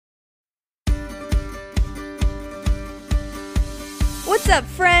What's up,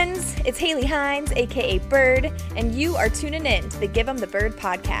 friends? It's Haley Hines, aka Bird, and you are tuning in to the Give 'em the Bird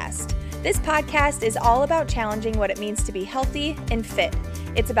podcast. This podcast is all about challenging what it means to be healthy and fit.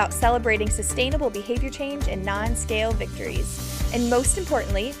 It's about celebrating sustainable behavior change and non-scale victories. And most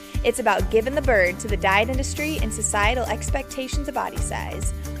importantly, it's about giving the bird to the diet industry and societal expectations of body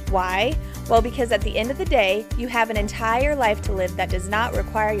size. Why? Well, because at the end of the day, you have an entire life to live that does not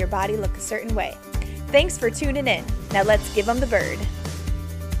require your body look a certain way. Thanks for tuning in. Now let's give 'em the bird.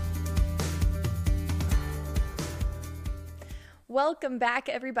 Welcome back,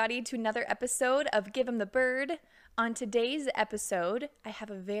 everybody, to another episode of Give 'em the Bird. On today's episode, I have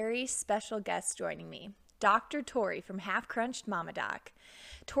a very special guest joining me, Dr. Tori from Half Crunched Mama Doc.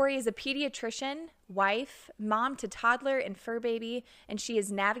 Tori is a pediatrician, wife, mom to toddler and fur baby, and she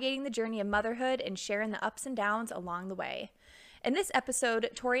is navigating the journey of motherhood and sharing the ups and downs along the way. In this episode,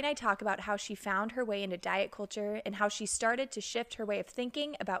 Tori and I talk about how she found her way into diet culture and how she started to shift her way of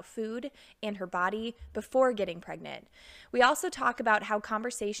thinking about food and her body before getting pregnant. We also talk about how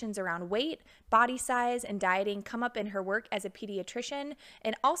conversations around weight, body size, and dieting come up in her work as a pediatrician,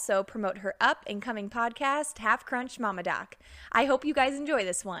 and also promote her up and coming podcast, Half Crunched Mama Doc. I hope you guys enjoy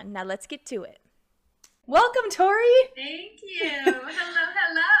this one. Now let's get to it. Welcome, Tori. Thank you.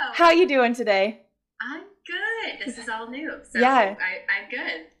 Hello. How you doing today? I'm good. This is all new. So Yeah. I'm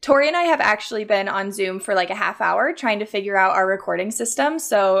good. Tori and I have actually been on Zoom for like a half hour trying to figure out our recording system.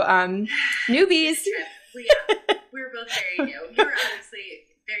 So, newbies. We're both very new. You're obviously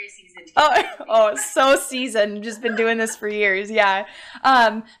very seasoned. So seasoned. Just been doing this for years. Yeah.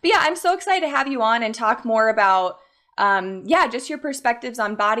 But yeah, I'm so excited to have you on and talk more about just your perspectives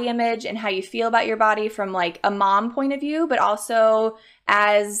on body image and how you feel about your body from like a mom point of view, but also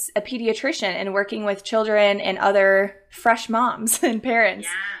as a pediatrician and working with children and other fresh moms and parents.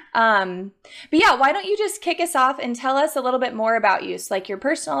 Yeah. But yeah, why don't you just kick us off and tell us a little bit more about you? So like your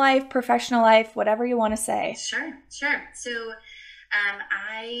personal life, professional life, whatever you want to say. Sure. So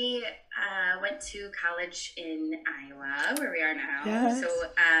I went to college in Iowa, where we are now. Yes. So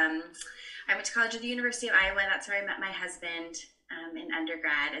I went to college at the University of Iowa. That's where I met my husband in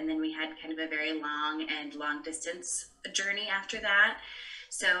undergrad. And then we had kind of a very long distance journey after that.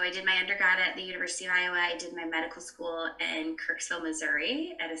 So I did my undergrad at the University of Iowa. I did my medical school in Kirksville,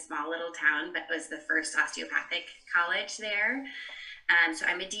 Missouri, at a small little town, but it was the first osteopathic college there. So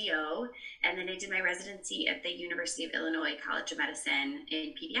I'm a DO, and then I did my residency at the University of Illinois College of Medicine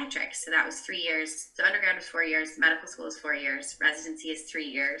in pediatrics. So that was 3 years. So undergrad was 4 years, medical school was 4 years, residency is 3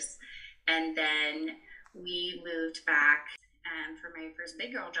 years. And then we moved back for my first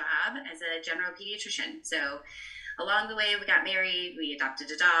big girl job as a general pediatrician. So along the way, we got married, we adopted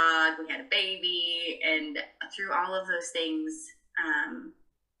a dog, we had a baby, and through all of those things,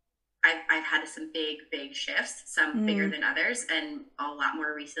 I've had some big shifts, some bigger than others, and a lot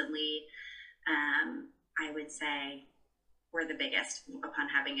more recently, I would say, were the biggest upon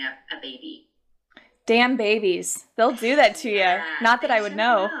having a baby. Damn babies. They'll do that to you. Yeah, Not that I would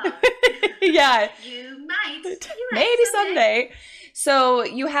know. Yeah. You might. Maybe someday. So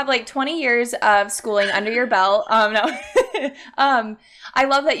you have like 20 years of schooling under your belt. I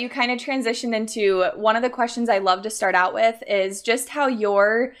love that you kind of transitioned into one of the questions I love to start out with is just how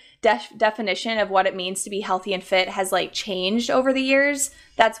your definition of what it means to be healthy and fit has like changed over the years.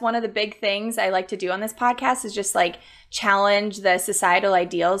 That's one of the big things I like to do on this podcast is just like challenge the societal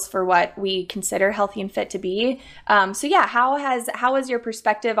ideals for what we consider healthy and fit to be. So yeah, how has your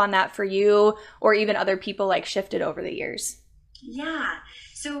perspective on that for you or even other people like shifted over the years? Yeah.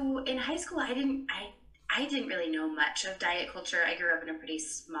 So in high school, I didn't really know much of diet culture. I grew up in a pretty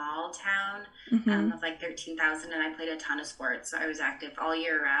small town of like 13,000, and I played a ton of sports. So I was active all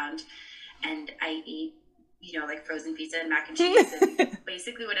year round, and I ate, like frozen pizza and mac and cheese and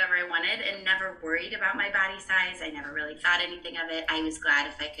basically whatever I wanted, and never worried about my body size. I never really thought anything of it. I was glad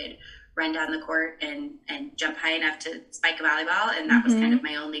if I could run down the court and jump high enough to spike a volleyball, and that was kind of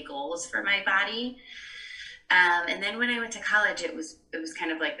my only goals for my body. And then when I went to college, it was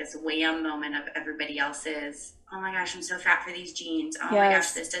kind of like this wham moment of everybody else's, oh my gosh, I'm so fat for these jeans. Oh my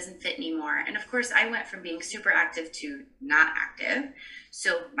gosh, this doesn't fit anymore. And of course, I went from being super active to not active.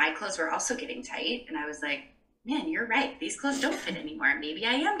 So my clothes were also getting tight. And I was like, man, you're right. These clothes don't fit anymore. Maybe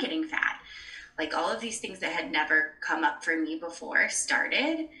I am getting fat. Like all of these things that had never come up for me before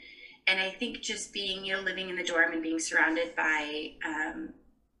started. And I think just being, living in the dorm and being surrounded by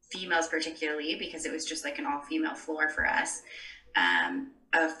females particularly, because it was just like an all-female floor for us,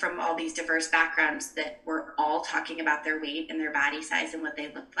 from all these diverse backgrounds that were all talking about their weight and their body size and what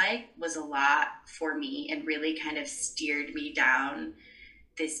they looked like, was a lot for me and really kind of steered me down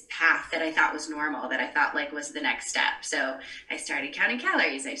this path that I thought was normal, that I thought like was the next step. So I started counting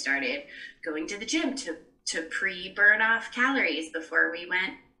calories. I started going to the gym to pre-burn off calories before we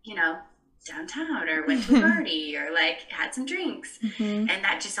went, downtown or went to a party or like had some drinks. And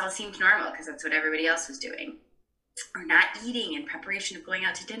that just all seemed normal because that's what everybody else was doing. Or not eating in preparation of going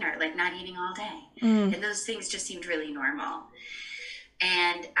out to dinner, like not eating all day. And those things just seemed really normal.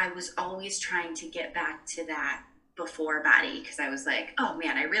 And I was always trying to get back to that before body because I was like, oh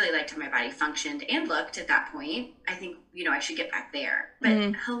man, I really liked how my body functioned and looked at that point. I think, I should get back there.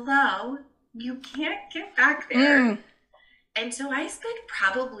 But hello, you can't get back there. And so I spent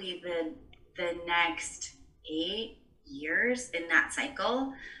probably the next 8 years in that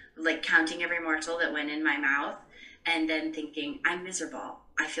cycle, like counting every morsel that went in my mouth and then thinking, I'm miserable.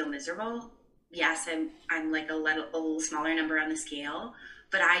 I feel miserable. Yes, I'm like a little smaller number on the scale,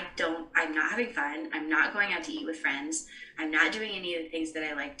 but I'm not having fun. I'm not going out to eat with friends. I'm not doing any of the things that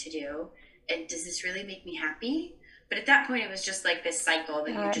I like to do. And does this really make me happy? But at that point, it was just like this cycle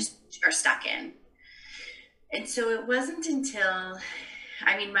that you just are stuck in. And so it wasn't until,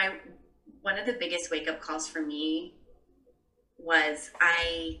 one of the biggest wake up calls for me was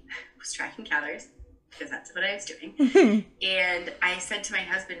I was tracking calories because that's what I was doing. And I said to my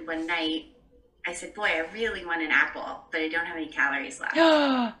husband one night, I said, boy, I really want an apple, but I don't have any calories left.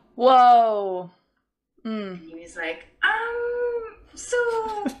 Whoa. And he was like, so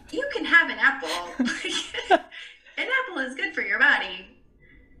you can have an apple. An apple is good for your body.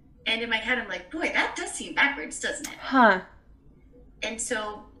 And in my head, I'm like, boy, that does seem backwards, doesn't it? Huh. And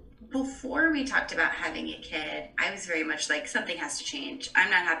so before we talked about having a kid, I was very much like, something has to change.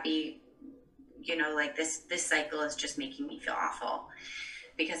 I'm not happy. Like this cycle is just making me feel awful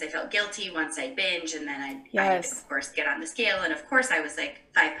because I felt guilty once I binge and then I had to, of course, get on the scale. And of course I was like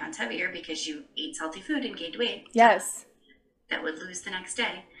 5 pounds heavier because you ate salty food and gained weight. Yes. That would lose the next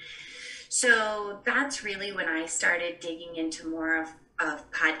day. So that's really when I started digging into more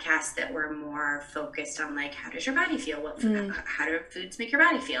of podcasts that were more focused on like, how does your body feel? How do foods make your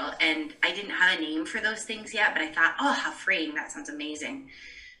body feel? And I didn't have a name for those things yet, but I thought, oh, how freeing. That sounds amazing.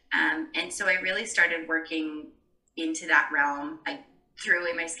 And so I really started working into that realm. I threw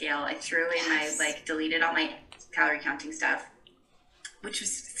away my scale. I threw away my, deleted all my calorie counting stuff, which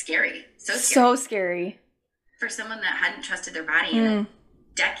was scary. So scary. For someone that hadn't trusted their body in a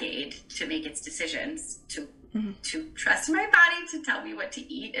decade to make its decisions, to trust my body to tell me what to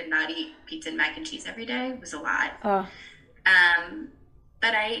eat and not eat pizza and mac and cheese every day was a lot.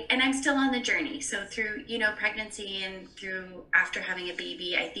 But I'm still on the journey. So through, pregnancy and through after having a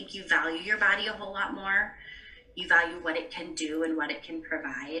baby, I think you value your body a whole lot more. You value what it can do and what it can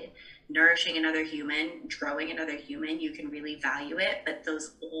provide. Nourishing another human, growing another human, you can really value it. But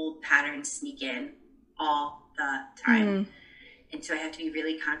those old patterns sneak in all the time. And so I have to be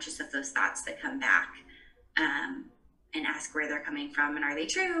really conscious of those thoughts that come back and ask where they're coming from and are they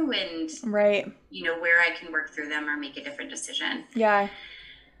true? And, where I can work through them or make a different decision. Yeah.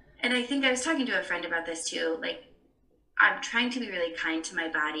 And I think I was talking to a friend about this too. Like, I'm trying to be really kind to my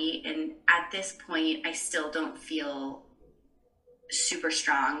body. And at this point, I still don't feel super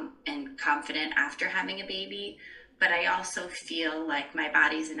strong and confident after having a baby. But I also feel like my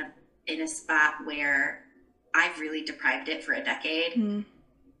body's in a spot where I've really deprived it for a decade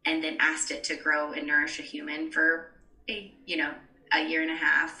and then asked it to grow and nourish a human for a year and a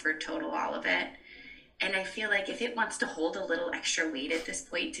half for total all of it. And I feel like if it wants to hold a little extra weight at this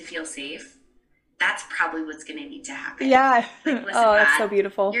point to feel safe, that's probably what's going to need to happen. Yeah. Like, listen, that's so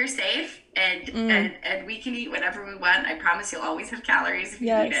beautiful. You're safe and we can eat whatever we want. I promise you'll always have calories if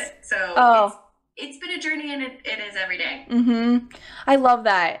you eat it. So it's been a journey and it is every day. I love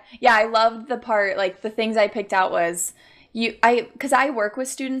that. Yeah. I loved the part, like the things I picked out was because I work with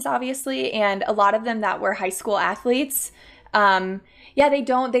students obviously, and a lot of them that were high school athletes. And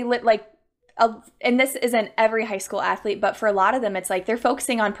this isn't every high school athlete, but for a lot of them, it's like they're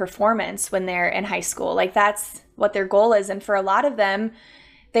focusing on performance when they're in high school. Like that's what their goal is. And for a lot of them,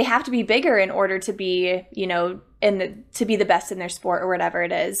 they have to be bigger in order to be, to be the best in their sport or whatever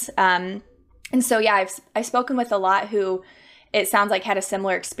it is. And so, yeah, I've spoken with a lot who it sounds like had a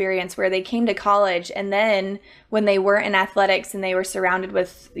similar experience where they came to college and then when they weren't in athletics and they were surrounded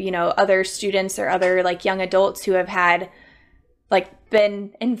with, other students or other like young adults who have had like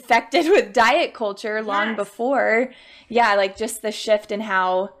been infected with diet culture long before. Yeah. Like just the shift in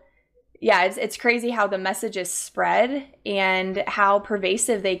how, it's crazy how the messages spread and how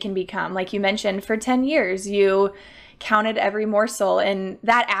pervasive they can become. Like you mentioned, for 10 years, you counted every morsel, and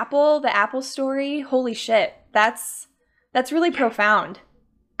the apple story, holy shit. That's really profound.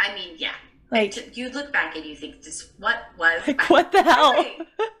 I mean, yeah. Like, you look back and you think, just what was like, what the hell? What was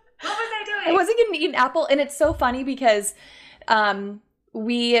I doing? I wasn't going to eat an apple. And it's so funny because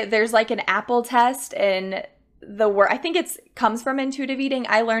there's like an apple test, and I think it comes from intuitive eating.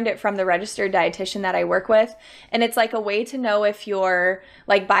 I learned it from the registered dietitian that I work with. And it's like a way to know if you're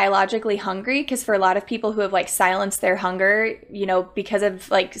like biologically hungry. Because for a lot of people who have like silenced their hunger, you know, because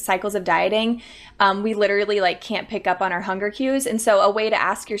of like cycles of dieting, we literally like can't pick up on our hunger cues. And so a way to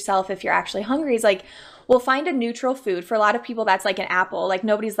ask yourself if you're actually hungry is like, well, find a neutral food. For a lot of people, that's like an apple. Like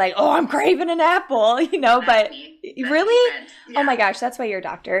nobody's like, oh, I'm craving an apple, you know, but really? Yeah. Oh my gosh, that's why you're a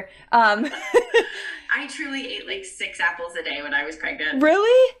doctor. I truly ate like 6 apples a day when I was pregnant.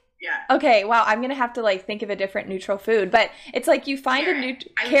 Really? Yeah. Okay, wow, I'm going to have to like think of a different neutral food. But it's like you find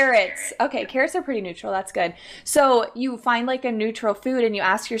carrots. Okay, carrots are pretty neutral. That's good. So you find like a neutral food and you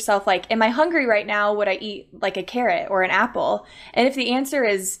ask yourself like, am I hungry right now? Would I eat like a carrot or an apple? And if the answer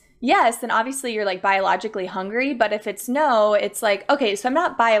is yes, then obviously you're like biologically hungry. But if it's no, it's like, okay, so I'm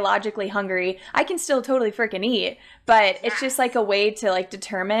not biologically hungry. I can still totally freaking eat. But it's just like a way to like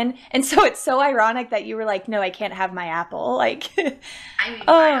determine. And so it's so ironic that you were like, no, I can't have my apple. Like, I mean,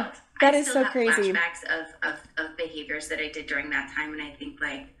 wild. That is so crazy. Flashbacks of behaviors that I did during that time. And I think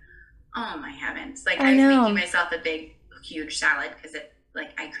like, oh my heavens. Like I was making myself a big, huge salad because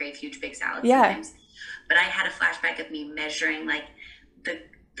I crave huge, big salads sometimes. But I had a flashback of me measuring like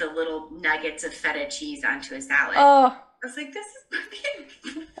the little nuggets of feta cheese onto a salad. Oh, I was like, this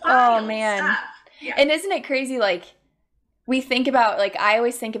is wild stuff. Yeah. And isn't it crazy? Like we think about, like, I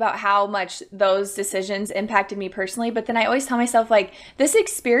always think about how much those decisions impacted me personally, but then I always tell myself like, this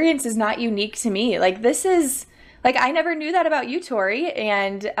experience is not unique to me. Like this is like, I never knew that about you, Tori.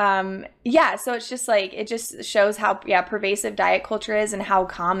 And so it's just like, it just shows how pervasive diet culture is and how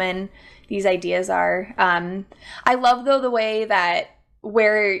common these ideas are. I love though the way that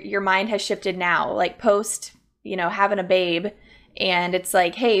where your mind has shifted now, like post, you know, having a babe, and it's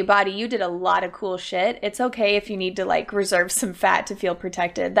like, hey, body, you did a lot of cool shit. It's okay if you need to like reserve some fat to feel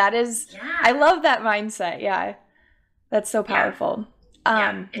protected. That is, I love that mindset. Yeah. That's so powerful.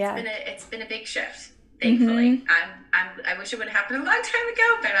 It's been a big shift, thankfully. I wish it would have happened a long time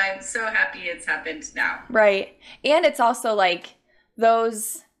ago, but I'm so happy it's happened now. Right. And it's also like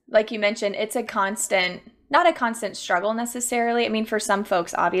those, like you mentioned, it's a constant, not a constant struggle necessarily. I mean, for some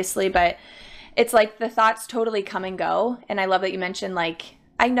folks, obviously, but it's like the thoughts totally come and go. And I love that you mentioned, like,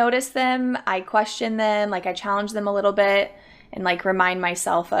 I notice them, I question them, like I challenge them a little bit and like remind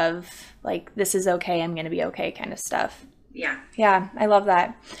myself of like, this is okay, I'm going to be okay kind of stuff. Yeah. Yeah, I love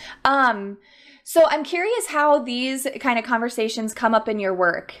that. So I'm curious how these kind of conversations come up in your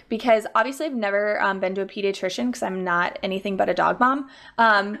work, because obviously I've never been to a pediatrician because I'm not anything but a dog mom.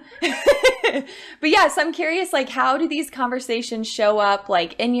 But yeah, so I'm curious, like, how do these conversations show up,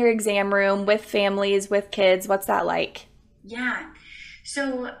 like in your exam room with families, with kids? What's that like? Yeah.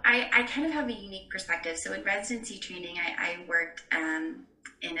 So I kind of have a unique perspective. So in residency training, I worked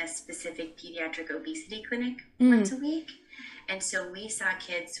in a specific pediatric obesity clinic once a week. And so we saw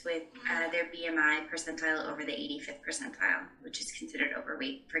kids with their BMI percentile over the 85th percentile, which is considered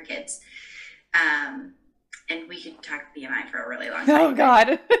overweight for kids. And we could talk BMI for a really long time. Oh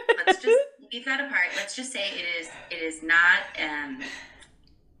God. Let's just leave that apart. Let's just say it is not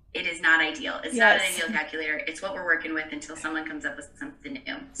ideal. It's not an ideal calculator. It's what we're working with until someone comes up with something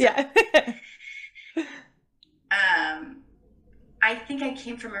new. So, I think I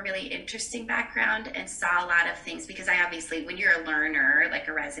came from a really interesting background and saw a lot of things, because I obviously, when you're a learner, like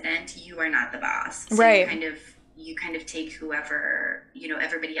a resident, you are not the boss. So right. You kind of take whoever, you know,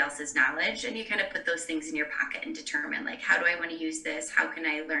 everybody else's knowledge, and you kind of put those things in your pocket and determine, like, how do I want to use this? How can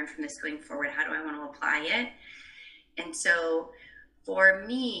I learn from this going forward? How do I want to apply it? And so for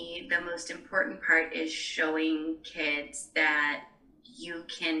me, the most important part is showing kids that you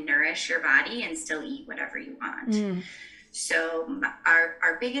can nourish your body and still eat whatever you want. So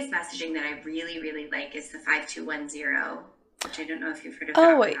our biggest messaging that I really, really like is the 5210, which I don't know if you've heard of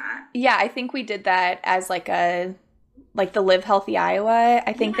that or not. Yeah, I think we did that as like the Live Healthy Iowa.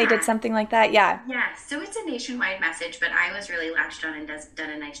 I think they did something like that. Yeah. Yeah. So it's a nationwide message, but I was really latched on and done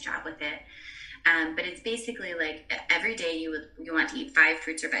a nice job with it. But it's basically like every day you want to eat 5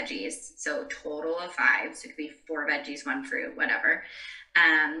 fruits or veggies. So total of 5. So it could be 4 veggies, 1 fruit, whatever.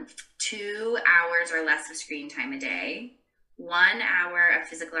 2 hours or less of screen time a day. 1 hour of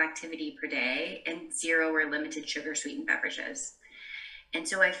physical activity per day, and 0 or limited sugar sweetened beverages. And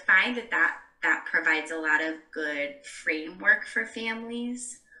so I find that provides a lot of good framework for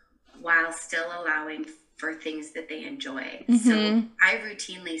families while still allowing for things that they enjoy. So I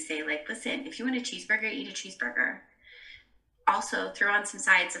routinely say, like, listen, if you want a cheeseburger, eat a cheeseburger. also throw on some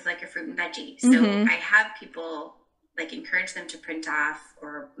sides of like a fruit and veggie. So I have people like encourage them to print off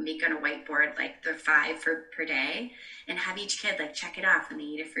or make on a whiteboard like the 5 for per day, and have each kid like check it off when they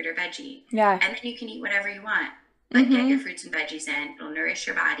eat a fruit or veggie. Yeah. And then you can eat whatever you want. Like get your fruits and veggies in. It'll nourish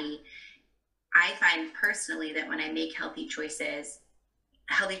your body. I find personally that when I make healthy choices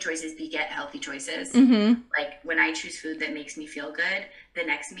beget healthy choices. Like when I choose food that makes me feel good, the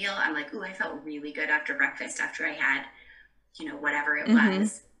next meal I'm like, ooh, I felt really good after breakfast after I had, whatever it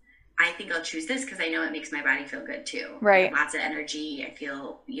was. I think I'll choose this because I know it makes my body feel good too. Right. Lots of energy. I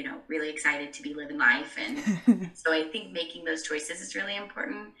feel, really excited to be living life. And so I think making those choices is really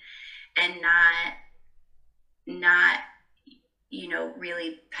important, and not,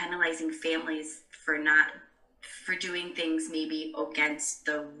 really penalizing families for doing things maybe against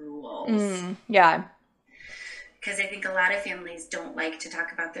the rules. Yeah. Because I think a lot of families don't like to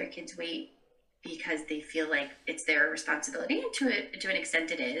talk about their kids' weight because they feel like it's their responsibility, and to an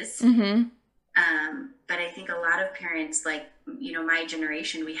extent it is. But I think a lot of parents, like, my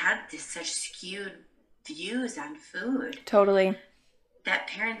generation, we had such skewed views on food. Totally. That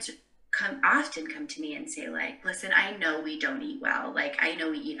parents often come to me and say, like, listen, I know we don't eat well. Like, I know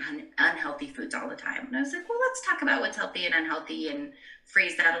we eat unhealthy foods all the time. And I was like, well, let's talk about what's healthy and unhealthy and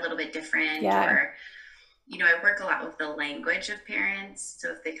phrase that a little bit different. Yeah. Or, I work a lot with the language of parents. So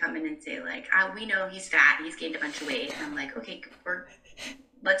if they come in and say, like, we know he's fat, he's gained a bunch of weight. And I'm like, okay,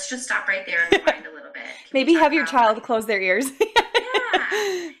 let's just stop right there and rewind a little bit. Maybe have your child close their ears. Yeah.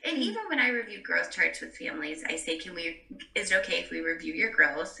 And even when I review growth charts with families, I say, is it okay if we review your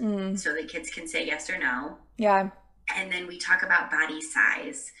growth so that kids can say yes or no? Yeah. And then we talk about body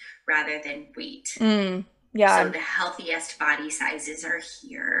size rather than weight. Yeah. So the healthiest body sizes are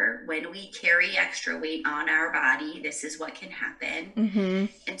here. When we carry extra weight on our body, this is what can happen.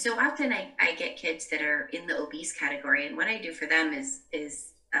 And so often I get kids that are in the obese category, and what I do for them is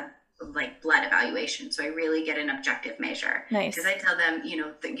a like blood evaluation. So I really get an objective measure. Nice. Because I tell them,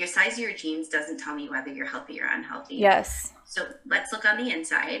 your size of your genes doesn't tell me whether you're healthy or unhealthy. Yes. So let's look on the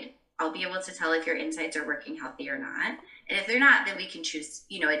inside. I'll be able to tell if your insides are working healthy or not. And if they're not, then we can choose,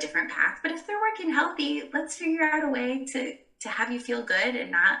 a different path. But if they're working healthy, let's figure out a way to have you feel good and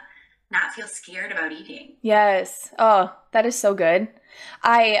not feel scared about eating. Yes. Oh, that is so good.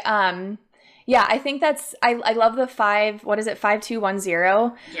 I think I love the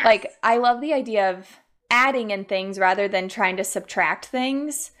 5-2-1-0. Yes. Like, I love the idea of adding in things rather than trying to subtract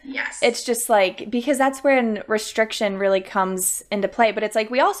things. Yes. It's just like, because that's when restriction really comes into play. But it's like,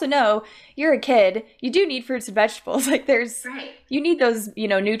 we also know you're a kid, you do need fruits and vegetables. Like you need those,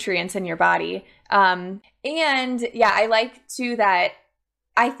 nutrients in your body. And yeah, I like too that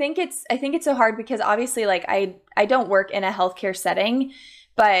I think it's so hard because obviously like I don't work in a healthcare setting,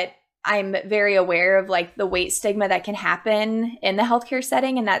 but I'm very aware of like the weight stigma that can happen in the healthcare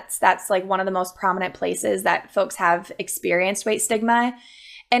setting. And that's like one of the most prominent places that folks have experienced weight stigma.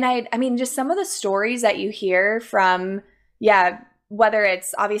 And I mean, just some of the stories that you hear from, whether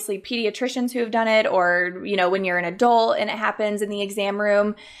it's obviously pediatricians who have done it or, when you're an adult and it happens in the exam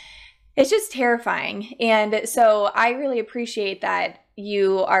room, it's just terrifying. And so I really appreciate that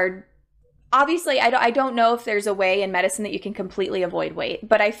you are obviously, I don't know if there's a way in medicine that you can completely avoid weight,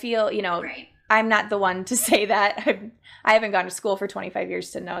 but I feel, Right. I'm not the one to say that. I haven't gone to school for 25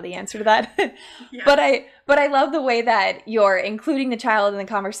 years to know the answer to that. Yeah. But I love the way that you're including the child in the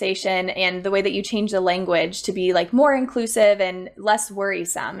conversation and the way that you change the language to be like more inclusive and less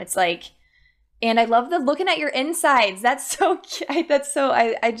worrisome. It's like, and I love the looking at your insides. That's so cute.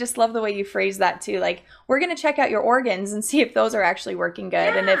 I just love the way you phrase that too. Like, we're going to check out your organs and see if those are actually working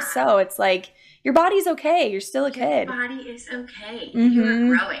good. Yeah. And if so, it's like, your body's okay. You're still a kid. Your body is okay.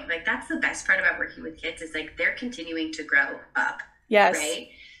 You're growing. Like, that's the best part about working with kids is like, they're continuing to grow up. Yes. Right.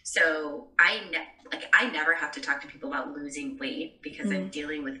 So I never have to talk to people about losing weight because I'm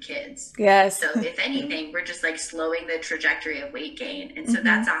dealing with kids. Yes. So if anything, we're just like slowing the trajectory of weight gain. And so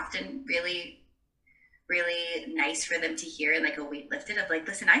that's often really nice for them to hear, and like a weight lifted of like,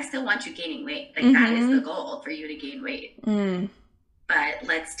 listen, I still want you gaining weight. Like that is the goal, for you to gain weight. But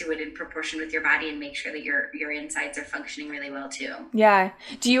let's do it in proportion with your body and make sure that your insides are functioning really well too. Yeah.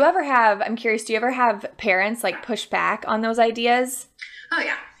 I'm curious, do you ever have parents like push back on those ideas? Oh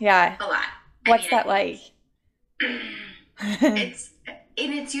yeah. Yeah. A lot. What's that like? It's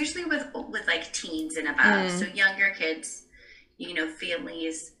usually with like teens and above. So younger kids,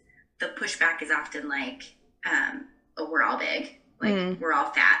 families, the pushback is often like, oh, we're all big. Like, we're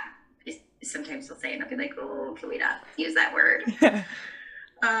all fat. Sometimes they'll say, and I'll be like, oh, can we not use that word?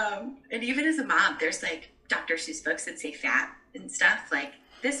 And even as a mom, there's like Dr. Seuss books that say fat and stuff. Like,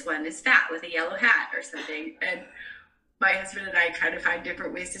 this one is fat with a yellow hat or something. And my husband and I try to find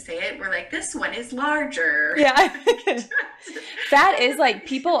different ways to say it. We're like, this one is larger. Yeah. Fat is like,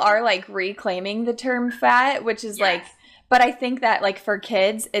 people are like reclaiming the term fat, which is like, but I think that like for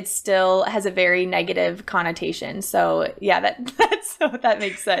kids, it still has a very negative connotation. So yeah, that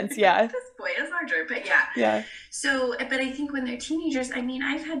makes sense. Yeah. This boy is larger, but yeah. Yeah. So, but I think when they're teenagers, I mean,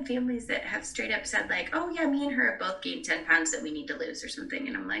 I've had families that have straight up said like, oh yeah, me and her have both gained 10 pounds that we need to lose or something.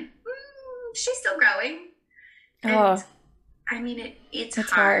 And I'm like, she's still growing. And I mean, it's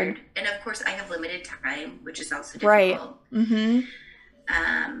hard. And of course I have limited time, which is also difficult. Right. Mm-hmm.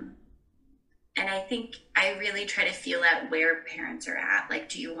 And I think I really try to feel out where parents are at. Like,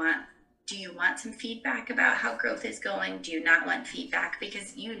 do you want some feedback about how growth is going? Do you not want feedback?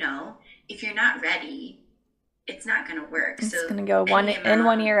 Because if you're not ready, it's not going to work. It's going to go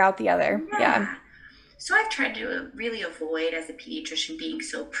one ear out the other. Yeah. So I've tried to really avoid, as a pediatrician, being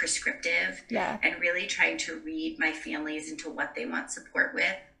so prescriptive. Yeah. And really trying to read my families into what they want support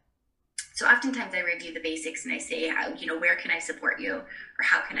with. So oftentimes I review the basics and I say, where can I support you, or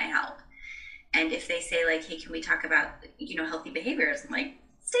how can I help? And if they say like, hey, can we talk about, healthy behaviors? I'm like,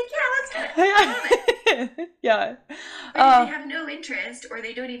 let's do it. Yeah. But if they have no interest, or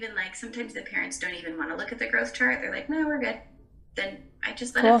they don't even sometimes the parents don't even want to look at the growth chart. They're like, no, we're good. Then I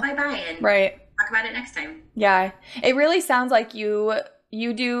just let it fly by and talk about it next time. Yeah. It really sounds like you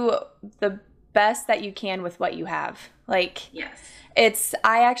do the best that you can with what you have. Like, yes.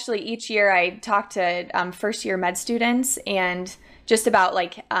 I actually, each year I talk to first year med students and just about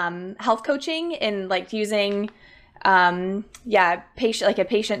health coaching and using a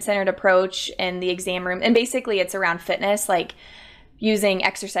patient-centered approach in the exam room. And basically it's around fitness, using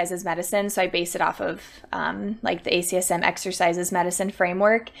exercise as medicine. So I base it off of the ACSM exercise as medicine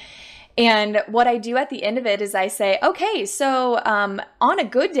framework. And what I do at the end of it is I say, okay, so on a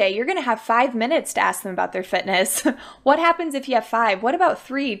good day, you're going to have 5 minutes to ask them about their fitness. What happens if you have 5? What about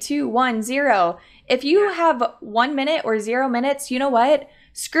 3, 2, 1, 0? If you have 1 minute or 0 minutes, you know what?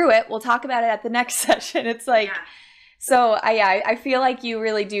 Screw it. We'll talk about it at the next session. It's so I feel like you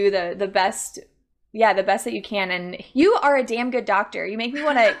really do the best. Yeah, the best that you can. And you are a damn good doctor. You make me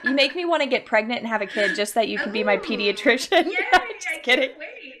want to get pregnant and have a kid just that you can be my pediatrician. Yay, just kidding. Wait.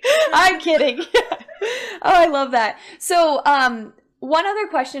 I'm kidding. Oh, I love that. So, one other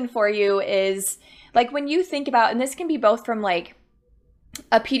question for you is when you think about, and this can be both from a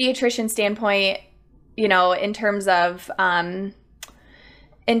pediatrician standpoint, in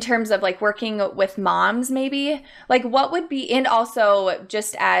terms of working with moms, maybe what would be, and also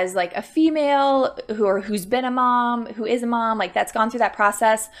just as a female who's been a mom, who is a mom, that's gone through that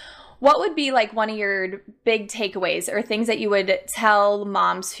process, what would be one of your big takeaways or things that you would tell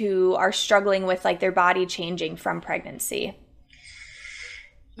moms who are struggling with their body changing from pregnancy?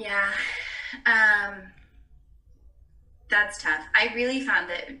 Yeah. That's tough. I really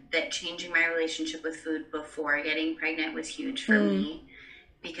found that changing my relationship with food before getting pregnant was huge for me.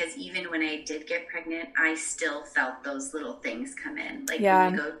 Because even when I did get pregnant, I still felt those little things come in.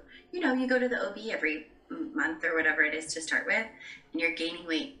 When you go to the OB every month or whatever it is to start with, and you're gaining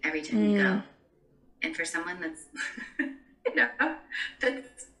weight every time you go. And for someone that's,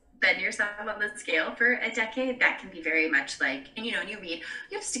 that's been yourself on the scale for a decade, that can be very much and you read,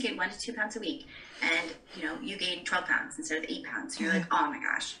 you have to gain 1 to 2 pounds a week. And, you gain 12 pounds instead of 8 pounds. And you're like, oh my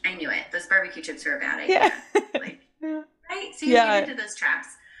gosh, I knew it. Those barbecue chips are a bad idea. Right? So you get into those traps.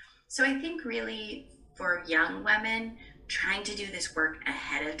 So I think really for young women, trying to do this work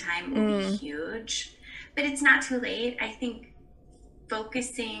ahead of time will be huge. But it's not too late. I think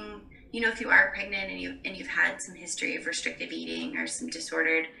focusing, if you are pregnant and you've had some history of restrictive eating or some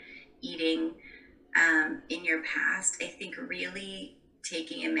disordered eating in your past, I think really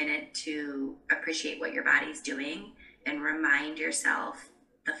taking a minute to appreciate what your body's doing and remind yourself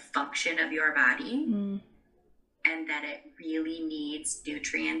the function of your body. And that it really needs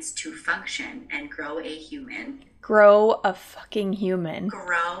nutrients to function and grow a human. Grow a fucking human.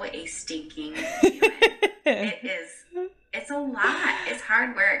 Grow a stinking human. It's a lot. It's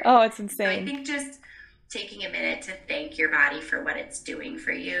hard work. Oh, it's insane. So I think just taking a minute to thank your body for what it's doing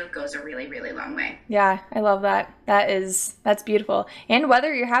for you goes a really, really long way. Yeah, I love that. That's beautiful. And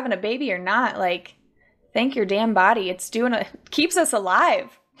whether you're having a baby or not, thank your damn body. It's keeps us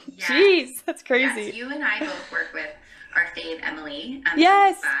alive. Yes. Jeez, that's crazy. Yes, you and I both work with our fave Emily.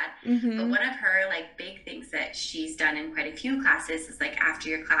 Yes. But one of her big things that she's done in quite a few classes is after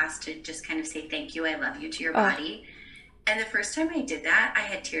your class to just kind of say thank you, I love you to your body. And the first time I did that, I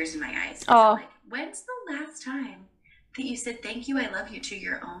had tears in my eyes. Oh. When's the last time that you said thank you, I love you to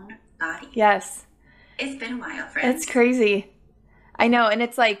your own body? Yes. It's been a while, friends. It's crazy. I know, and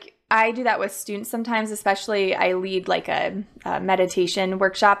it's I do that with students sometimes, especially I lead like a meditation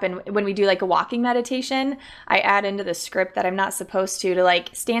workshop. And when we do like a walking meditation, I add into the script that I'm not supposed to like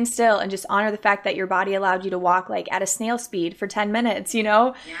stand still and just honor the fact that your body allowed you to walk like at a snail speed for 10 minutes, you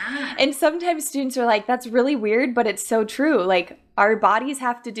know? Yeah. And sometimes students are like, that's really weird, but it's so true. Like our bodies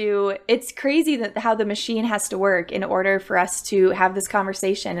have to do, it's crazy that how the machine has to work in order for us to have this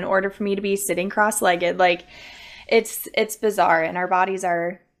conversation, in order for me to be sitting cross-legged. Like it's bizarre, and our bodies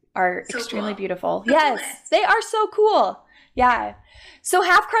are so extremely cool. beautiful. The Yes, coolest. they are so cool. Yeah. So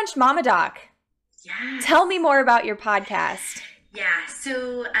Half Crunched Mama Doc, Yeah. tell me more about your podcast. Yeah.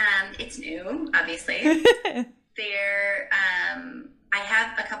 So it's new, obviously. I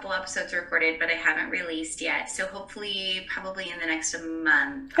have a couple episodes recorded, but I haven't released yet. So hopefully, probably in the next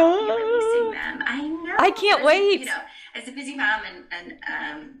month, I'll be releasing them. I know. I can't wait. You know, as a busy mom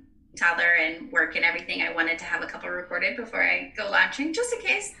and toddler and work and everything, I wanted to have a couple recorded before I go launching, just in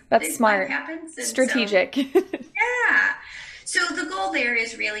case. That's smart. Happens. And strategic. Yeah. So the goal there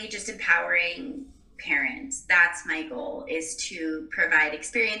is really just empowering parents. That's my goal, is to provide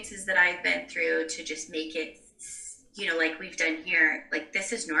experiences that I've been through to just make it, you know, like we've done here, like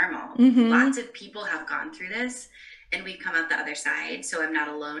this is normal. Mhm. Lots of people have gone through this and we've come out the other side. So I'm not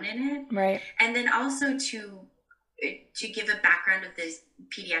alone in it. Right. And then also to give a background of these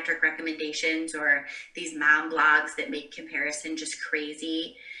pediatric recommendations or these mom blogs that make comparison just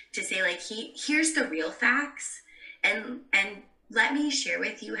crazy, to say like, here's the real facts, and let me share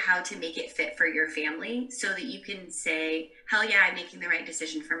with you how to make it fit for your family so that you can say, hell yeah, I'm making the right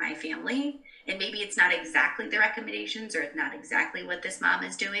decision for my family. And maybe it's not exactly the recommendations, or it's not exactly what this mom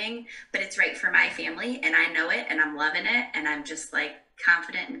is doing, but it's right for my family, and I know it, and I'm loving it, and I'm just like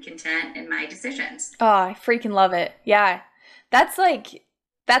confident and content in my decisions. Oh, I freaking love it. Yeah. That's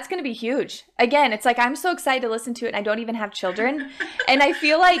going to be huge. Again, it's like, I'm so excited to listen to it, and I don't even have children. And I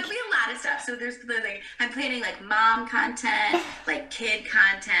feel like there'll be a lot of stuff. So there's like, I'm planning like mom content, like kid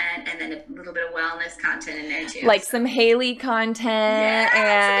content, and then a little bit of wellness content in there too. like some Haley content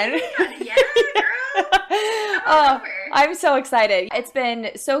and yeah, girl. Oh, I'm so excited. It's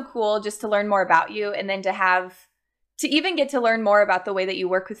been so cool just to learn more about you, and then to even get to learn more about the way that you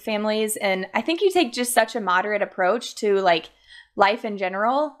work with families. And I think you take just such a moderate approach to like life in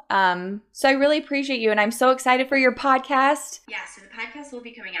general. So I really appreciate you, and I'm so excited for your podcast. Yeah, so the podcast will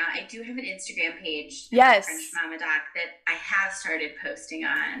be coming out. I do have an Instagram page, Yes, Crunched Mama Doc, that I have started posting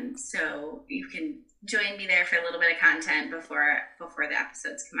on. So you can join me there for a little bit of content before the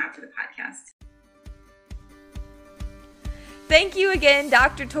episodes come out for the podcast. Thank you again,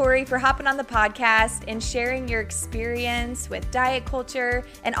 Dr. Tori, for hopping on the podcast and sharing your experience with diet culture,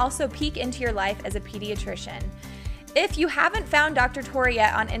 and also peek into your life as a pediatrician. If you haven't found Dr. Tori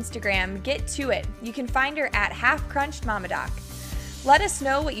yet on Instagram, get to it. You can find her at Half Crunched Mama Doc. Let us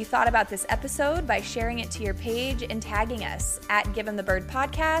know what you thought about this episode by sharing it to your page and tagging us at Give 'em the Bird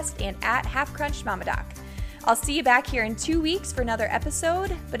Podcast and at Half Crunched Mama Doc. I'll see you back here in 2 weeks for another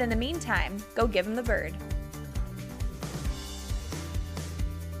episode, but in the meantime, go give 'em the bird.